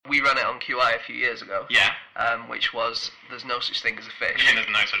we ran it on QI a few years ago. Yeah. Which was, there's no such thing as a fish. You mean there's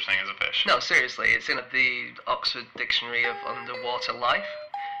no such thing as a fish? No, seriously, it's in the Oxford Dictionary of Underwater Life.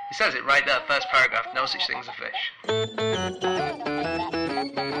 It says it right there, first paragraph, no such thing as a fish.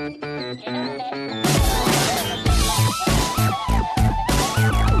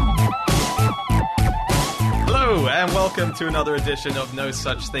 Hello, and welcome to another edition of No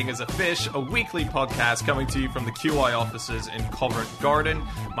Such Thing as a Fish, a weekly podcast coming to you from the QI offices in Covent Garden.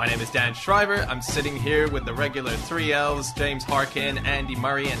 My name is Dan Schreiber. I'm sitting here with the regular three elves, James Harkin, Andy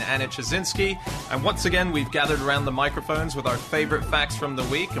Murray, and Anna Ptaszynski. And once again, we've gathered around the microphones with our favourite facts from the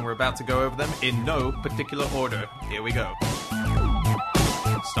week, and we're about to go over them in no particular order. Here we go.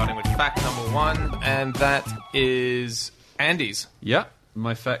 Starting with fact number one, and that is Andy's. Yeah.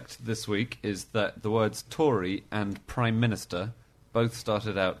 My fact this week is that the words Tory and Prime Minister both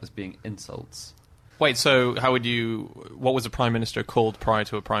started out as being insults. Wait, so what was a Prime Minister called prior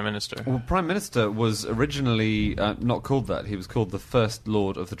to a Prime Minister? Well, Prime Minister was originally not called that. He was called the First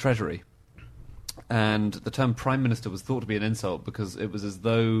Lord of the Treasury. And the term Prime Minister was thought to be an insult because it was as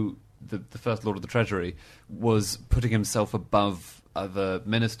though the First Lord of the Treasury was putting himself above other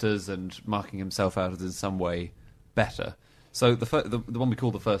ministers and marking himself out as in some way better. So the one we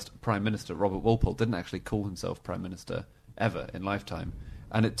call the first Prime Minister, Robert Walpole, didn't actually call himself Prime Minister ever in lifetime.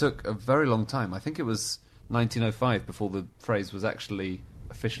 And it took a very long time. I think it was 1905 before the phrase was actually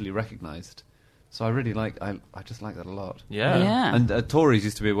officially recognised. So I just like that a lot. Yeah. And Tories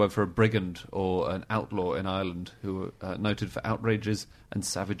used to be a word for a brigand or an outlaw in Ireland who were noted for outrages and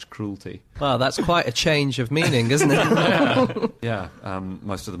savage cruelty. Wow, that's quite a change of meaning, isn't it? Yeah,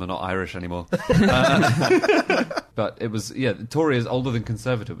 most of them are not Irish anymore. But it was, Tory is older than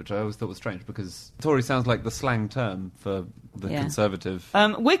Conservative, which I always thought was strange, because Tory sounds like the slang term for the Conservative.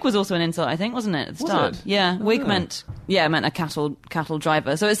 Whig was also an insult, I think, wasn't it, at the start? Was it? Yeah, Whig meant a cattle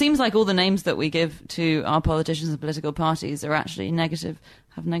driver. So it seems like all the names that we give to our politicians and political parties are actually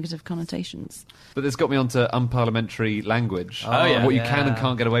have negative connotations. But this got me onto unparliamentary language. What you can and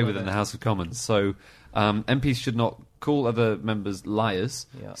can't get away with in the House of Commons. So MPs should not call other members liars,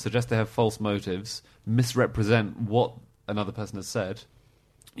 suggest they have false motives, misrepresent what another person has said,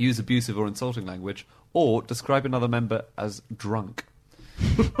 use abusive or insulting language, or describe another member as drunk.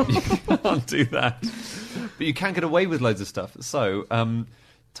 You can't do that. But you can get away with loads of stuff. So,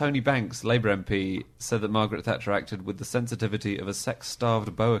 Tony Banks, Labour MP, said that Margaret Thatcher acted with the sensitivity of a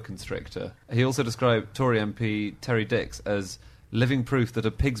sex-starved boa constrictor. He also described Tory MP Terry Dix as living proof that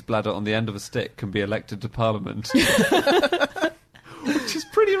a pig's bladder on the end of a stick can be elected to Parliament. Which is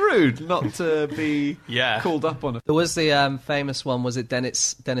pretty rude not to be called up on it. There was the famous one, was it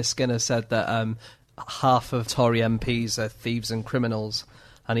Dennis Skinner said that half of Tory MPs are thieves and criminals,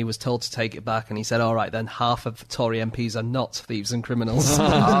 and he was told to take it back, and he said, all right, then half of Tory MPs are not thieves and criminals.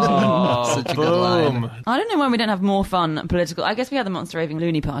 Such a good line. I don't know why we don't have more fun political... I guess we have the Monster Raving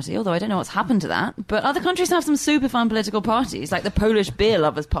Loony Party, although I don't know what's happened to that. But other countries have some super fun political parties, like the Polish Beer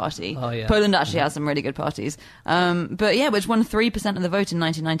Lovers Party. Oh, yeah. Poland actually has some really good parties. Which won 3% of the vote in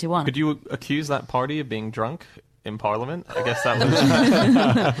 1991. Could you accuse that party of being drunk in Parliament? I guess that was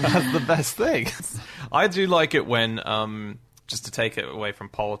that's the best thing. I do like it when... just to take it away from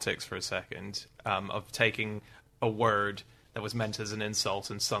politics for a second, of taking a word that was meant as an insult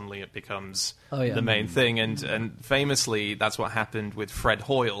and suddenly it becomes the main thing. And famously, that's what happened with Fred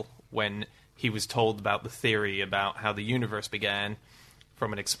Hoyle when he was told about the theory about how the universe began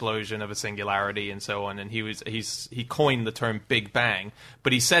from an explosion of a singularity and so on. And he coined the term Big Bang,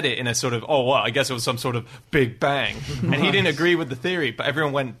 but he said it in a sort of, I guess it was some sort of Big Bang. And he didn't agree with the theory, but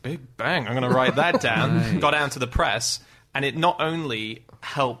everyone went, Big Bang, I'm going to write that down. Got out to the press. And it not only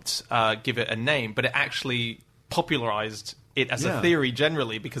helped give it a name, but it actually popularized it as a theory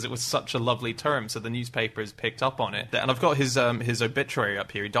generally because it was such a lovely term. So the newspapers picked up on it. And I've got his obituary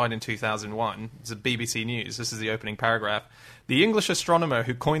up here. He died in 2001. It's a BBC News. This is the opening paragraph. The English astronomer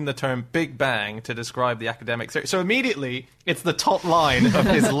who coined the term Big Bang to describe the academic theory. So immediately, it's the top line of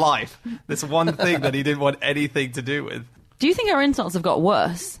his life. This one thing that he didn't want anything to do with. Do you think our insults have got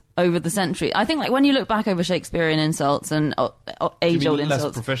worse over the century? I think, like, when you look back over Shakespearean insults and age-old insults...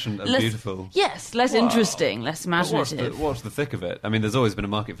 less proficient and beautiful? Yes, less interesting, less imaginative. What's the thick of it? I mean, there's always been a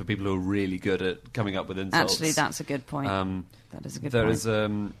market for people who are really good at coming up with insults. Actually, that's a good point. That is a good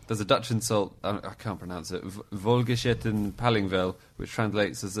point. There's a Dutch insult, I can't pronounce it, Volgeschitten Pallingvel, which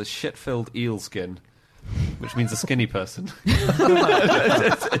translates as a shit-filled eel skin, which means a skinny person.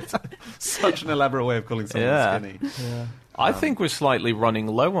 it's such an elaborate way of calling someone skinny. Yeah. I think we're slightly running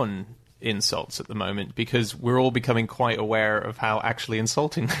low on insults at the moment because we're all becoming quite aware of how actually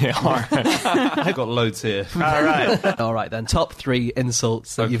insulting they are. I've got loads here. All right. All right, then. Top 3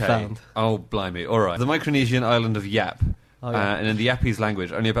 insults that you found. Oh, blimey. All right. The Micronesian island of Yap. Oh, yeah. And in the Yapese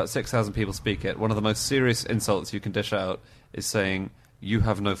language, only about 6,000 people speak it. One of the most serious insults you can dish out is saying, "You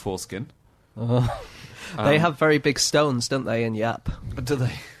have no foreskin." They have very big stones, don't they, in Yap? Do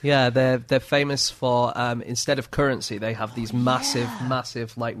they? Yeah, they're famous for, instead of currency, they have these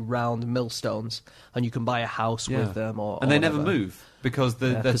massive, like, round millstones, and you can buy a house with them. And they never move, because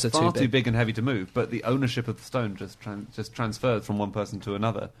they're far too big and heavy to move, but the ownership of the stone just transfers from one person to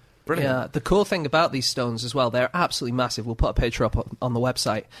another. Brilliant. Yeah, the cool thing about these stones as well, they're absolutely massive. We'll put a picture up on the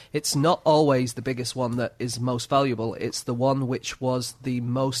website. It's not always the biggest one that is most valuable. It's the one which was the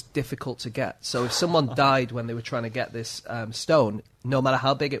most difficult to get. So if someone died when they were trying to get this stone, no matter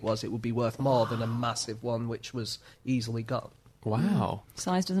how big it was, it would be worth more than a massive one which was easily got. Wow.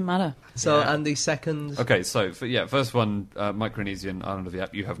 Size doesn't matter. So, and the second... Okay, so, first one, Micronesian island of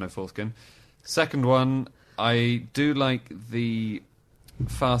Yap, you have no foreskin. Second one, I do like the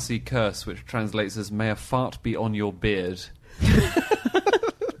Farsi curse, which translates as "May a fart be on your beard."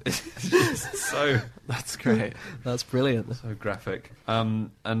 So that's great. That's brilliant. So graphic. And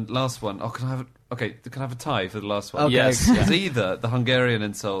last one. Can I have a tie for the last one? Okay. Yes. It's either the Hungarian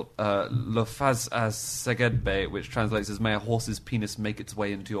insult "Lofaz as Szegedbe," which translates as "May a horse's penis make its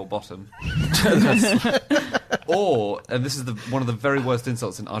way into your bottom," or, and this is one of the very worst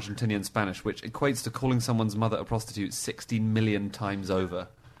insults in Argentinian Spanish, which equates to calling someone's mother a prostitute 16 million times over.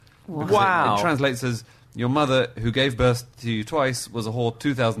 Wow. It translates as, "Your mother, who gave birth to you twice, was a whore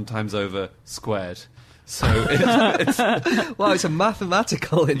 2,000 times over, squared." So it's Well, it's a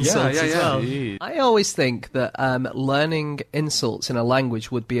mathematical insult as well. Jeez. I always think that learning insults in a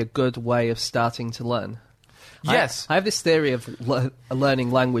language would be a good way of starting to learn. Yes. I have this theory of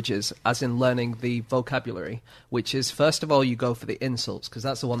learning languages, as in learning the vocabulary, which is, first of all, you go for the insults, because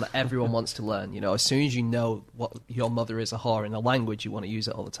that's the one that everyone wants to learn. You know, as soon as you know what your mother is a whore in a language, you want to use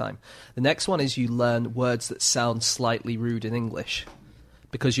it all the time. The next one is you learn words that sound slightly rude in English,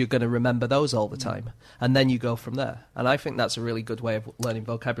 because you're going to remember those all the time. And then you go from there. And I think that's a really good way of learning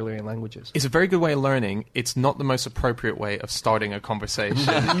vocabulary and languages. It's a very good way of learning. It's not the most appropriate way of starting a conversation in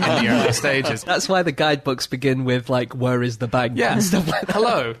the early stages. That's why the guidebooks begin with, like, "Where is the bank?" Yeah. and stuff like that.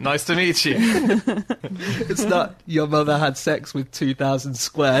 Hello, nice to meet you. It's not, "Your mother had sex with 2,000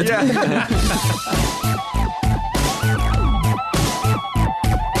 squared." Yeah.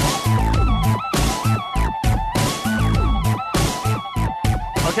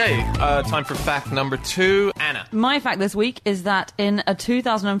 Okay, time for fact number 2. Anna. My fact this week is that in a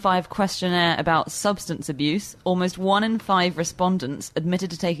 2005 questionnaire about substance abuse, almost 1 in 5 respondents admitted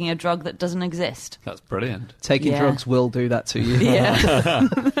to taking a drug that doesn't exist. That's brilliant. Taking Yeah. drugs will do that to you.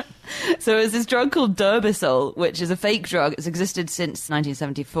 Yeah. So it's this drug called Durbisol, which is a fake drug. It's existed since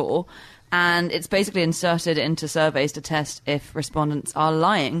 1974, and it's basically inserted into surveys to test if respondents are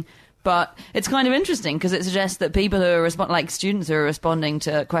lying. But it's kind of interesting because it suggests that people who are like students who are responding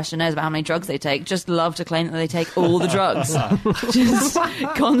to questionnaires about how many drugs they take just love to claim that they take all the drugs. Just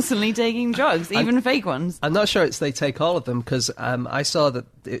constantly taking drugs, even fake ones. I'm not sure they take all of them, because I saw that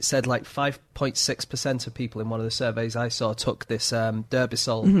it said like 5.6% of people in one of the surveys I saw took this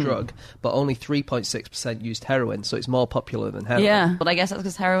Durbisol drug, but only 3.6% used heroin, so it's more popular than heroin. Yeah, but I guess that's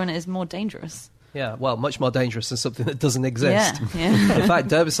because heroin is more dangerous. Yeah, well, much more dangerous than something that doesn't exist. Yeah. In fact,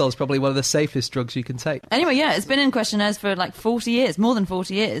 Durbisol is probably one of the safest drugs you can take. Anyway, yeah, it's been in questionnaires for like 40 years, more than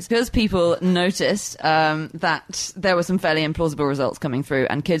 40 years, because people noticed that there were some fairly implausible results coming through,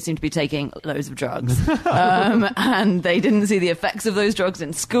 and kids seemed to be taking loads of drugs. And they didn't see the effects of those drugs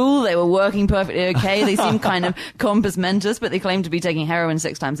in school. They were working perfectly okay. They seemed kind of compos mentis, but they claimed to be taking heroin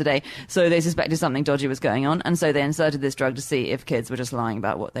 6 times a day. So they suspected something dodgy was going on, and so they inserted this drug to see if kids were just lying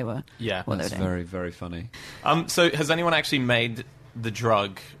about what they were. Yeah, what they were That's doing. very, very funny. So has anyone actually made the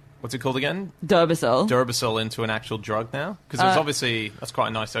drug, what's it called again? Durbisol into an actual drug now? Because there's obviously, that's quite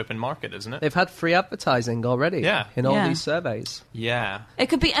a nice open market, isn't it? They've had free advertising already in all Yeah. these surveys. Yeah. It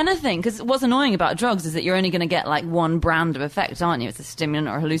could be anything, because what's annoying about drugs is that you're only going to get like one brand of effect, aren't you? It's a stimulant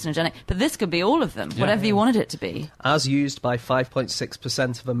or a hallucinogenic. But this could be all of them, whatever you wanted it to be. As used by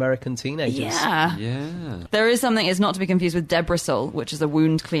 5.6% of American teenagers. Yeah. Yeah. There is something, it's not to be confused with Debrasol, which is a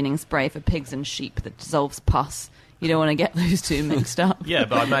wound cleaning spray for pigs and sheep that dissolves pus. You don't want to get those two mixed up. Yeah,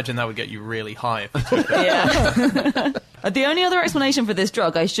 but I imagine that would get you really high if you took that. Yeah. The only other explanation for this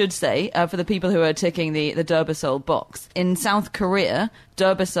drug, I should say, for the people who are ticking the Durbisol box, in South Korea,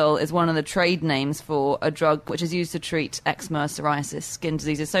 Durbisol is one of the trade names for a drug which is used to treat eczema, psoriasis, skin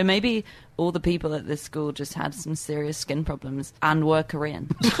diseases. So maybe all the people at this school just had some serious skin problems and were Korean.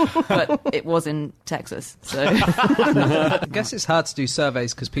 But it was in Texas, so... I guess it's hard to do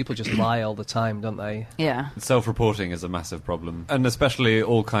surveys because people just lie all the time, don't they? Yeah. Self-reporting is a massive problem. And especially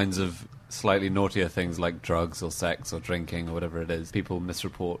all kinds of slightly naughtier things like drugs or sex or drinking or whatever it is. People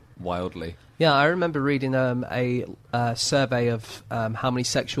misreport wildly. Yeah, I remember reading a survey of how many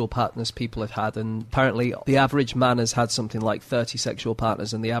sexual partners people have had, and apparently the average man has had something like 30 sexual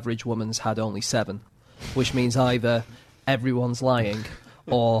partners and the average woman's had only 7, which means either everyone's lying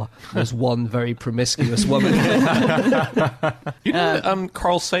or there's one very promiscuous woman. You know,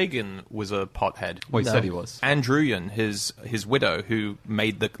 Carl Sagan was a pothead. Well, he said he was. Anne Druyan, his widow, who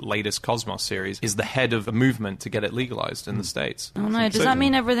made the latest Cosmos series, is the head of a movement to get it legalized in the States. Oh no, does that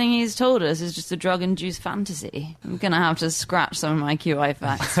mean everything he's told us is just a drug-induced fantasy? I'm going to have to scratch some of my QI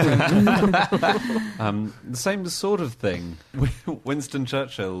facts. The same sort of thing. Winston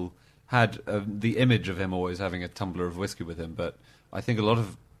Churchill had the image of him always having a tumbler of whiskey with him, but I think a lot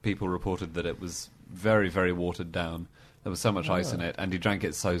of people reported that it was very, very watered down. There was so much ice in it, and he drank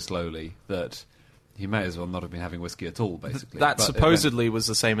it so slowly that he may as well not have been having whiskey at all, basically. That supposedly was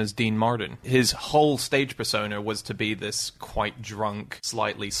the same as Dean Martin. His whole stage persona was to be this quite drunk,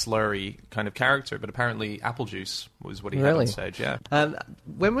 slightly slurry kind of character, but apparently apple juice was what he had on stage, yeah.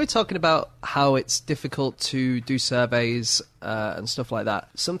 When we're talking about how it's difficult to do surveys and stuff like that,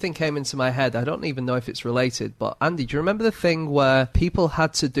 something came into my head. I don't even know if it's related, but Andy, do you remember the thing where people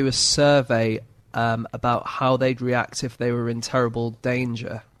had to do a survey about how they'd react if they were in terrible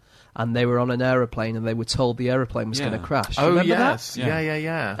danger? And they were on an aeroplane, and they were told the aeroplane was going to crash. Do you remember yes. that?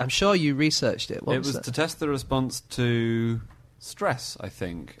 Yeah. I'm sure you researched it. What it was to test the response to stress, I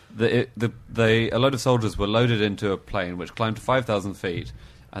think. A load of soldiers were loaded into a plane which climbed to 5,000 feet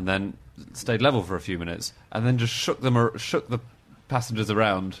and then stayed level for a few minutes and then just shook the passengers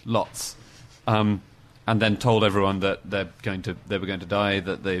around lots. And then told everyone that they were going to die,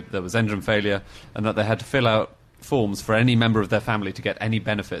 that there was engine failure, and that they had to fill out forms for any member of their family to get any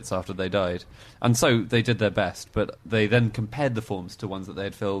benefits after they died. And so they did their best, but they then compared the forms to ones that they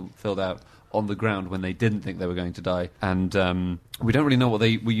had filled out on the ground when they didn't think they were going to die. And we don't really know what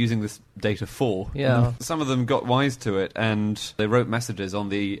they were using this data for. Yeah. Some of them got wise to it, and they wrote messages on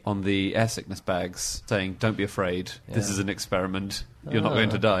the air sickness bags saying, "Don't be afraid, this is an experiment, you're not going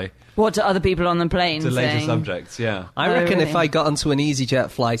to die." What to other people on the plane To later saying? subjects, yeah. I reckon really? if I got onto an EasyJet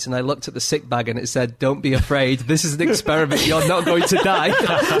flight and I looked at the sick bag and it said, "Don't be afraid, this is an experiment, you're not going to die,"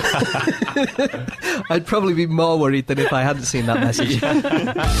 I'd probably be more worried than if I hadn't seen that message.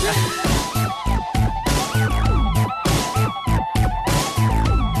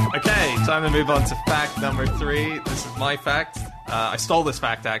 Okay, time to move on to fact number 3. This is my fact. I stole this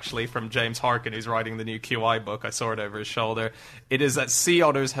fact, actually, from James Harkin, who's writing the new QI book. I saw it over his shoulder. It is that sea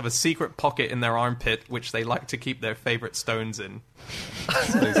otters have a secret pocket in their armpit, which they like to keep their favourite stones in.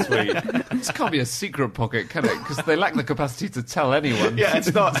 So sweet. This can't be a secret pocket, can it? Because they lack the capacity to tell anyone. Yeah,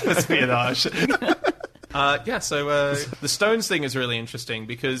 it's not espionage. So the stones thing is really interesting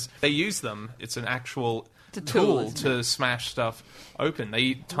because they use them. It's an actual tool to smash stuff open. They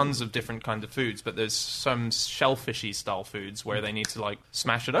eat tons of different kinds of foods, but there's some shellfishy style foods where they need to like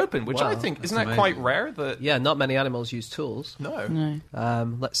smash it open, which I think isn't that quite rare. That Yeah, not many animals use tools. No.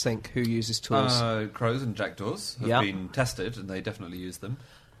 Let's think who uses tools. Crows and jackdaws have been tested, and they definitely use them.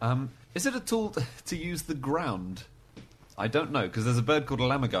 Is it a tool to use the ground? I don't know, because there's a bird called a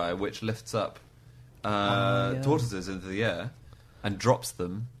lammergeier which lifts up tortoises into the air and drops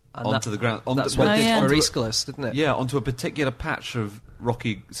them onto the ground. That's what it did for Aeschylus, didn't it? Yeah, onto a particular patch of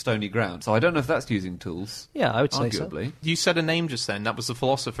rocky, stony ground. So I don't know if that's using tools. Yeah, I would say arguably. so. You said a name just then. That was the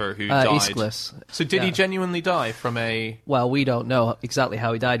philosopher who died. Aeschylus. So did he genuinely die from a... Well, we don't know exactly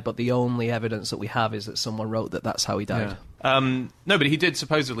how he died, but the only evidence that we have is that someone wrote that that's how he died. No, but he did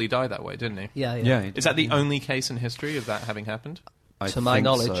supposedly die that way, didn't he? Yeah. Is that the only case in history of that having happened? To my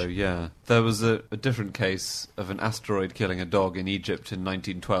knowledge. So, yeah. There was a different case of an asteroid killing a dog in Egypt in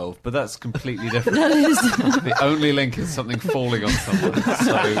 1912, but that's completely different. That is. The only link is something falling on someone.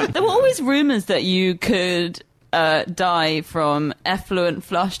 So There were always rumours that you could die from effluent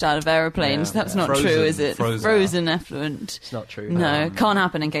flushed out of aeroplanes. That's not Frozen- true, is it? frozen. Effluent. It's not true. No, can't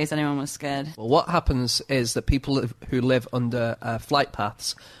happen in case anyone was scared. Well, what happens is that people who live under flight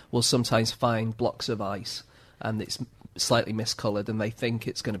paths will sometimes find blocks of ice, and it's slightly miscoloured and they think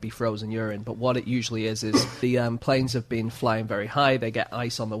it's going to be frozen urine. But what it usually is the planes have been flying very high, they get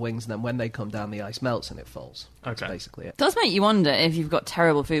ice on the wings, and then when they come down, the ice melts and it falls. That's basically it. It does make you wonder if you've got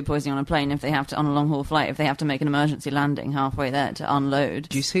terrible food poisoning on a plane, if they have to, on a long-haul flight, if they have to make an emergency landing halfway there to unload.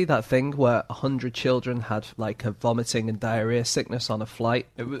 Do you see that thing where 100 children had like a vomiting and diarrhea sickness on a flight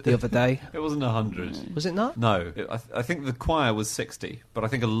the other day? It wasn't 100. Was it not? No. I think the choir was 60, but I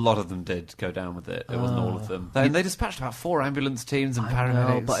think a lot of them did go down with it. It wasn't all of them. They dispatched about 4 ambulance teams and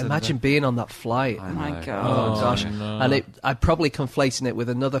paramedics. But imagine being on that flight. Oh my God. Oh gosh. No. And I'm probably conflating it with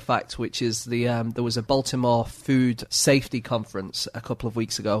another fact, which is there was a Baltimore food safety conference a couple of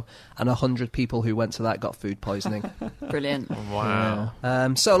weeks ago, and 100 people who went to that got food poisoning. Brilliant. Wow.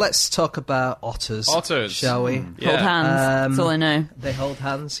 Yeah. So let's talk about otters. Otters. Shall we? Hold hands. That's all I know. They hold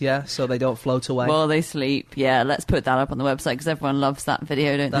hands, yeah, so they don't float away. While they sleep. Yeah, let's put that up on the website because everyone loves that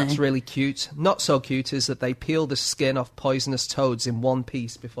video, don't they? That's really cute. Not so cute is that they peel the skin off poisonous toads in one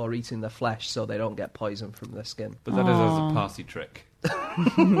piece before eating their flesh so they don't get poison from their skin. But that is as a party trick.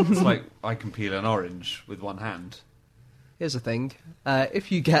 It's like I can peel an orange with one hand. Here's the thing.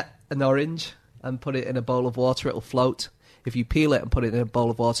 If you get an orange and put it in a bowl of water, it'll float. If you peel it and put it in a bowl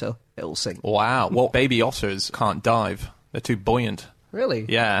of water, it'll sink. Wow. Well, baby otters can't dive. They're too buoyant. Really?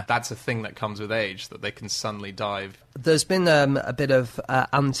 Yeah, that's a thing that comes with age, that they can suddenly dive. There's been a bit of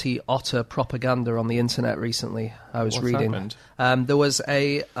anti-otter propaganda on the internet recently. I was reading. There was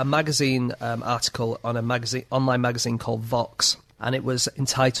a magazine article on a online magazine called Vox, and it was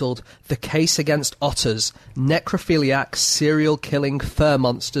entitled "The Case Against Otters: Necrophiliac Serial-Killing Fur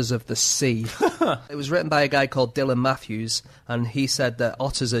Monsters of the Sea." It was written by a guy called Dylan Matthews, and he said that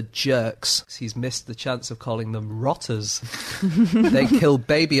otters are jerks. He's missed the chance of calling them rotters. They kill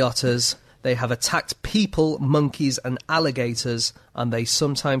baby otters. They have attacked people, monkeys, and alligators, and they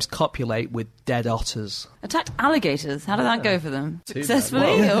sometimes copulate with dead otters. Attacked alligators? How did that go for them? Too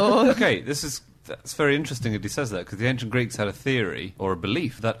Successfully? Or? Okay, that's very interesting that he says that, because the ancient Greeks had a theory, or a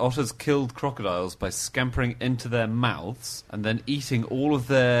belief, that otters killed crocodiles by scampering into their mouths and then eating all of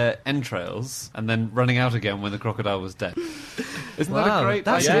their entrails and then running out again when the crocodile was dead. Isn't that a great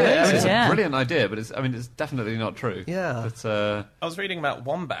idea? amazing. I mean, it's a brilliant idea, but it's definitely not true. Yeah. But, I was reading about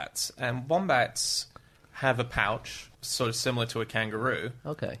wombats, and wombats have a pouch, sort of similar to a kangaroo.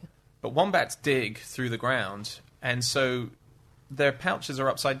 Okay. But wombats dig through the ground, and so their pouches are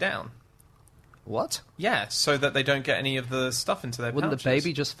upside down. What? Yeah, so that they don't get any of the stuff into their Wouldn't pouches. the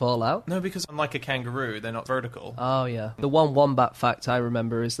baby just fall out? No, because unlike a kangaroo, they're not vertical. Oh, yeah. The one wombat fact I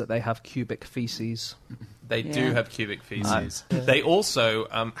remember is that they have cubic feces. They do have cubic feces. They also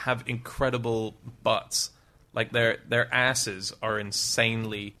have incredible butts. Like their asses are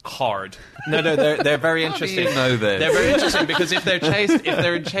insanely hard. No, they're very interesting. How do you know this? They're very interesting because if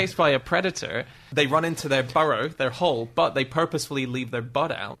they're chased by a predator, they run into their burrow, their hole, but they purposefully leave their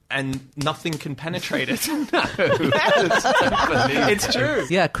butt out, and nothing can penetrate it. It's true.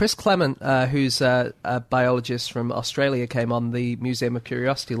 Yeah, Chris Clement, who's a biologist from Australia, came on the Museum of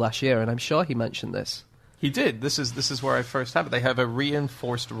Curiosity last year, and I'm sure he mentioned this. He did. This is where I first have it. They have a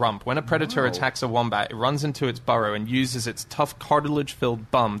reinforced rump. When a predator attacks a wombat, it runs into its burrow and uses its tough cartilage-filled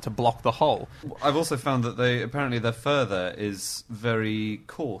bum to block the hole. I've also found that apparently their fur there is very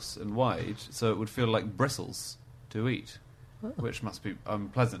coarse and wide, so it would feel like bristles to eat, which must be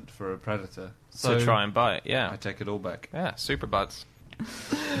unpleasant for a predator. So to try and bite, yeah. I take it all back. Yeah, super butts.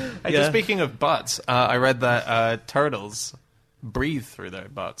 Hey, just speaking of butts, I read that turtles breathe through their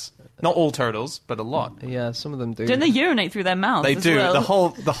butts. Not all turtles, but a lot. Yeah, some of them do. Don't they urinate through their mouths? They as do. Well?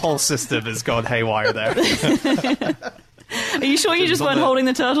 The whole system has gone haywire there. Are you sure you just weren't holding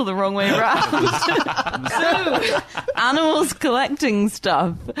the turtle the wrong way around? So, animals collecting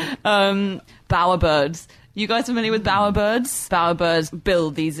stuff. Bowerbirds. You guys familiar with bowerbirds? Bowerbirds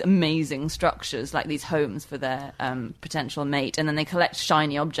build these amazing structures, like these homes for their potential mate, and then they collect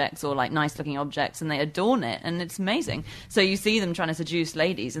shiny objects or like nice-looking objects, and they adorn it, and it's amazing. So you see them trying to seduce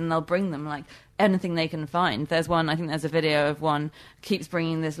ladies, and they'll bring them like anything they can find. There's one, I think there's a video of one keeps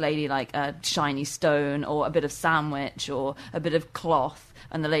bringing this lady like a shiny stone or a bit of sandwich or a bit of cloth,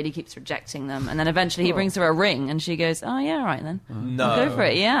 and the lady keeps rejecting them, and then eventually he brings her a ring, and she goes, "Oh yeah, all right then, No. I'll go for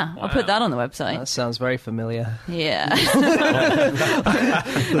it." Yeah, Wow. I'll put that on the website. That sounds very familiar. Yeah.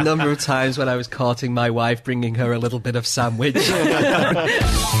 The number of times when I was courting my wife, bringing her a little bit of sandwich.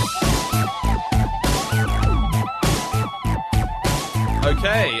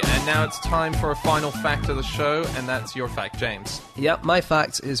 Okay, and And now it's time for a final fact of the show, and that's your fact, James. Yep, my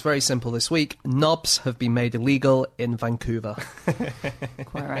fact is very simple this week. Knobs have been made illegal in Vancouver.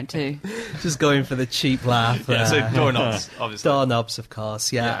 Quite right, too. Just going for the cheap laugh. Yeah, so doorknobs, obviously. Doorknobs, of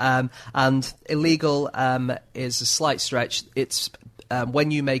course, yeah. And illegal is a slight stretch. It's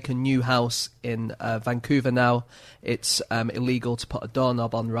when you make a new house in Vancouver now, it's illegal to put a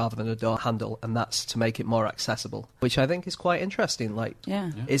doorknob on rather than a door handle, and that's to make it more accessible, which I think is quite interesting. Like,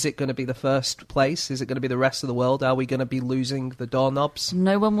 is it going to be the first place? Is it going to be the rest of the world? Are we going to be losing the doorknobs?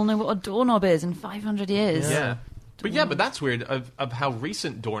 No one will know what a doorknob is in 500 years. Yeah. But that's weird of how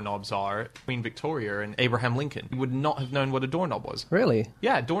recent doorknobs are. Queen Victoria and Abraham Lincoln would not have known what a doorknob was. Really?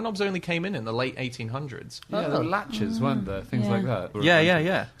 Yeah, doorknobs only came in the late 1800s. Yeah, there were latches, weren't there? Things like that.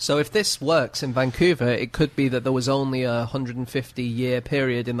 Yeah. So if this works in Vancouver, it could be that there was only a 150-year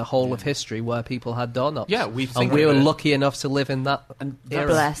period in the whole of history where people had doorknobs. Yeah, and we were lucky enough to live in that era.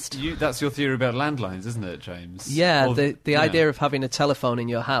 Blessed. That's your theory about landlines, isn't it, James? Yeah, the idea of having a telephone in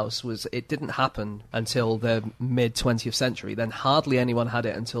your house it didn't happen until the mid-20th century. Then hardly anyone had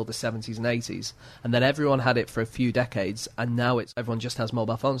it until the 70s and 80s, and then everyone had it for a few decades, and now everyone just has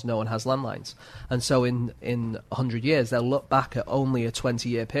mobile phones, no one has landlines. And so in 100 years they'll look back at only a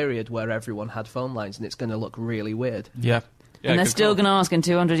 20-year period where everyone had phone lines, and it's going to look really weird. Yeah. And they're still going to ask in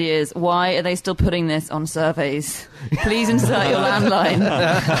 200 years, why are they still putting this on surveys? Please insert your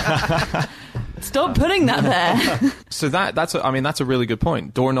landline. Stop putting that there. So that's a really good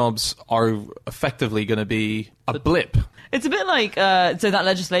point. Doorknobs are effectively going to be a blip. It's a bit like, so that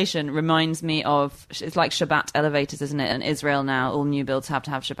legislation reminds me of, it's like Shabbat elevators, isn't it? In Israel now, all new builds have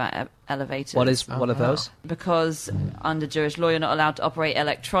to have Shabbat elevators. What are those? Because under Jewish law, you're not allowed to operate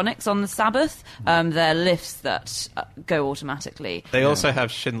electronics on the Sabbath. They're lifts that go automatically. They also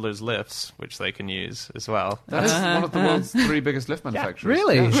have Schindler's lifts, which they can use as well. That is one of the world's 3 biggest lift manufacturers.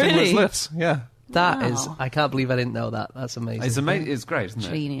 Really? Yeah, Schindler's Really? lifts, yeah. That is, I can't believe I didn't know that. That's amazing. It's great, isn't it?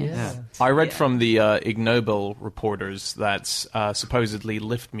 Genius. Yeah. I read from the Ig Nobel reporters that supposedly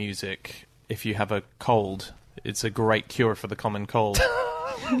lift music, if you have a cold, it's a great cure for the common cold.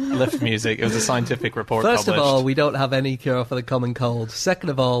 Lift music. It was a scientific report First published. of all, we don't have any cure for the common cold. Second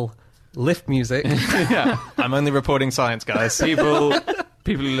of all, lift music. Yeah, I'm only reporting science, guys.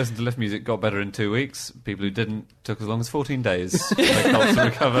 People who listened to lift music got better in 2 weeks. People who didn't took as long as 14 days for their colds to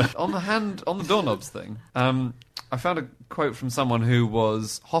recover. On the doorknobs thing, I found a quote from someone who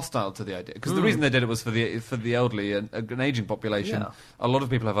was hostile to the idea, because the reason they did it was for the elderly and an aging population. Yeah. A lot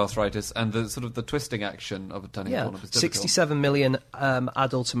of people have arthritis, and the twisting action of turning a doorknob is difficult. 67 million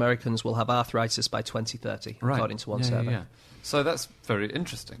adult Americans will have arthritis by 2030, according to one survey. Yeah. So that's very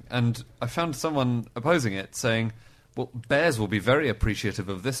interesting. And I found someone opposing it saying, well, bears will be very appreciative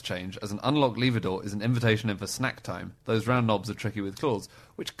of this change, as an unlocked lever door is an invitation in for snack time. Those round knobs are tricky with claws,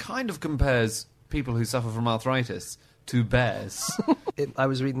 which kind of compares people who suffer from arthritis to bears. I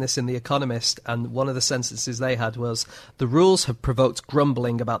was reading this in The Economist, and one of the sentences they had was, "The rules have provoked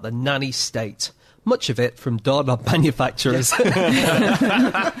grumbling about the nanny state, much of it from doorknob manufacturers." I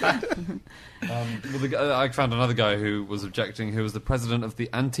found another guy who was objecting, who was the president of the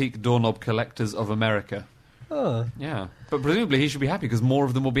Antique Doorknob Collectors of America. Oh. Yeah. But presumably he should be happy because more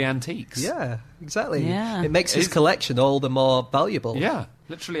of them will be antiques. Yeah, exactly. Yeah. It makes his collection all the more valuable. Yeah.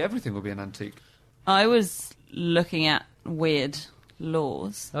 Literally everything will be an antique. I was looking at weird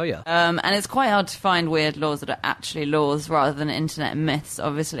laws. Oh, yeah. And it's quite hard to find weird laws that are actually laws rather than internet myths,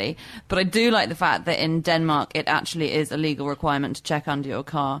 obviously. But I do like the fact that in Denmark it actually is a legal requirement to check under your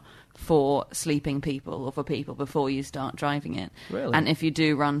car for sleeping people or for people before you start driving it. Really? And if you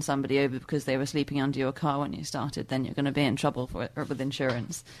do run somebody over because they were sleeping under your car when you started, then you're going to be in trouble for it, or with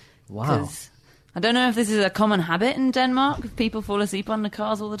insurance. Wow. I don't know if this is a common habit in Denmark, if people fall asleep under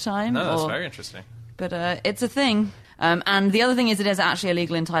cars all the time. No, that's very interesting. But it's a thing. And the other thing is it is actually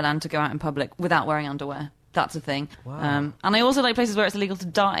illegal in Thailand to go out in public without wearing underwear. That's a thing. Wow. And I also like places where it's illegal to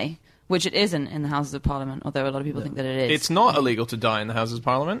die, which it isn't in the Houses of Parliament, although a lot of people think that it is. It's not illegal to die in the Houses of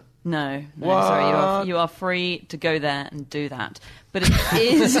Parliament? No, What? sorry, you are free to go there and do that. But it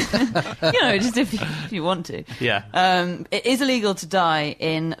is, just if you want to. Yeah. It is illegal to die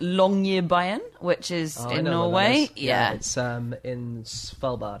in Longyearbyen, which is in Norway. Yeah. It's in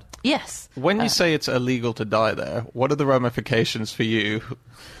Svalbard. Yes. When you say it's illegal to die there, what are the ramifications for you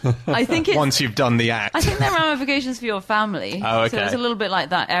I think it's, once you've done the act? I think there are ramifications for your family. Oh, okay. So it's a little bit like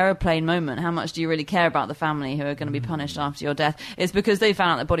that aeroplane moment. How much do you really care about the family who are going to be punished after your death? It's because they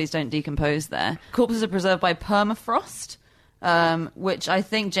found out that bodies don't decompose there. Corpses are preserved by permafrost, which I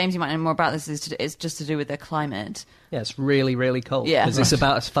think, James, you might know more about this, is just to do with their climate. Yeah, it's really, really cold. Yeah. Because it's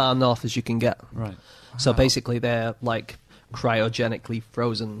about as far north as you can get. Right. So basically they're like cryogenically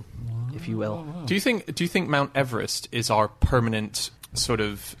frozen, if you will. Do you think Mount Everest is our permanent sort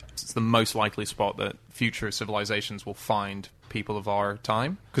of, it's the most likely spot that future civilizations will find people of our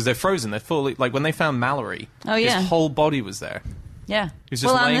time? Because they're frozen, they're fully, like when they found Mallory, his whole body was there. Yeah. He was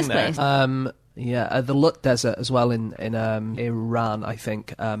just laying there. The Lut Desert as well in Iran, I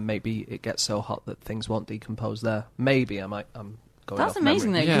think. Maybe it gets so hot that things won't decompose there. Maybe I'm going That's off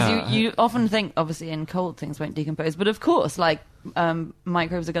amazing, memory. though, because you often think, obviously, in cold things won't decompose, but of course, like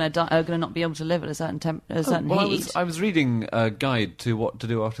microbes are going to not be able to live at a certain heat. I was reading a guide to what to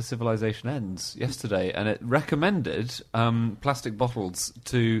do after civilization ends yesterday, and it recommended plastic bottles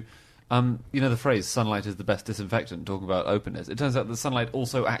to. The phrase "sunlight is the best disinfectant," talking about openness. It turns out that sunlight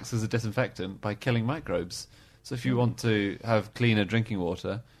also acts as a disinfectant by killing microbes. So if you want to have cleaner drinking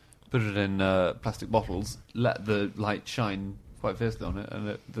water, put it in plastic bottles, let the light shine quite fiercely on it,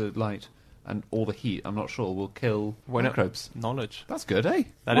 and the light and all the heat, I'm not sure, will kill microbes. Knowledge. That's good, eh?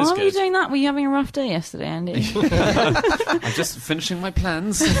 That is Why good. were you doing that? Were you having a rough day yesterday, Andy? I'm just finishing my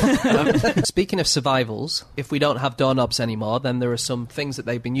plans. Speaking of survivals, if we don't have doorknobs anymore, then there are some things that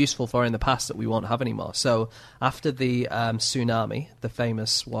they've been useful for in the past that we won't have anymore. So after the tsunami, the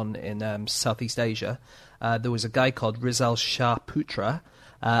famous one in Southeast Asia, there was a guy called Rizal Shah Putra,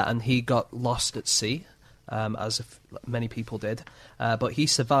 and he got lost at sea. As many people did. But he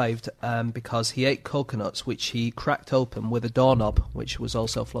survived because he ate coconuts, which he cracked open with a doorknob, which was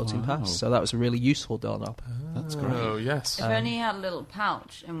also floating past. So that was a really useful doorknob. That's great. Oh, yes. If only he had a little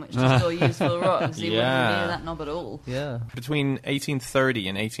pouch in which to store useful rocks, he wouldn't need that knob at all. Yeah. Between 1830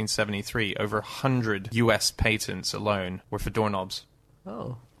 and 1873, over 100 US patents alone were for doorknobs.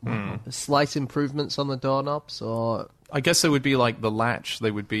 Oh. Slight improvements on the doorknobs, or... I guess it would be like the latch.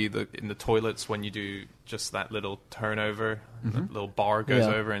 They would be in the toilets when you do just that little turnover, the little bar goes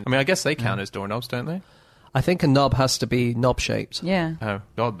over. And I mean, I guess they count as doorknobs, don't they? I think a knob has to be knob-shaped. Yeah. Oh,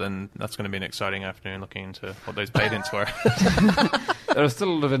 God, then that's going to be an exciting afternoon looking into what those patents were. There are still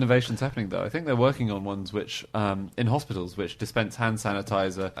a lot of innovations happening, though. I think they're working on ones which, in hospitals, which dispense hand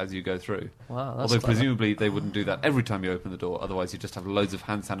sanitizer as you go through. Wow, that's Although clever. presumably they wouldn't do that every time you open the door. Otherwise, you just have loads of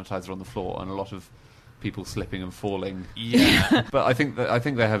hand sanitizer on the floor and a lot of people slipping and falling. Yeah. But I think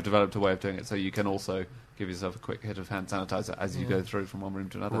they have developed a way of doing it so you can also give yourself a quick hit of hand sanitizer as you go through from one room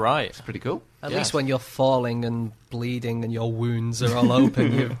to another. Right. It's pretty cool. At least when you're falling and bleeding and your wounds are all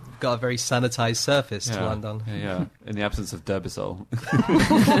open, you've got a very sanitized surface to land on. Yeah. In the absence of Derbisol.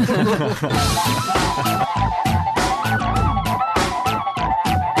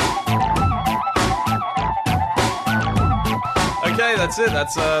 Okay, that's it.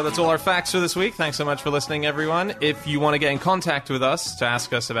 That's all our facts for this week. Thanks so much for listening, everyone. If you want to get in contact with us to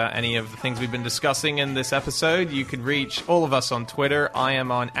ask us about any of the things we've been discussing in this episode, you can reach all of us on Twitter. I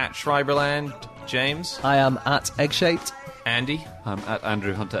am on @Schreiberland. James. I am at Eggshaped. Andy. I'm at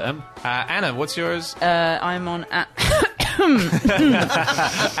Andrew Hunter M. Anna, what's yours? I'm on at...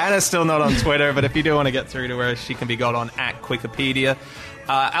 Anna's still not on Twitter, but if you do want to get through to her, she can be got on @Wikipedia.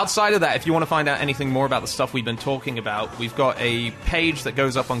 Outside of that, if you want to find out anything more about the stuff we've been talking about, we've got a page that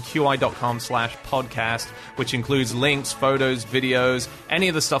goes up on QI.com/podcast, which includes links, photos, videos, any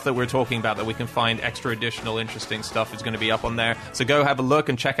of the stuff that we're talking about that we can find extra additional interesting stuff is going to be up on there. So go have a look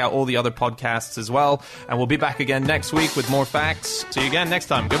and check out all the other podcasts as well. And we'll be back again next week with more facts. See you again next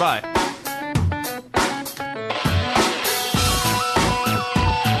time. Goodbye.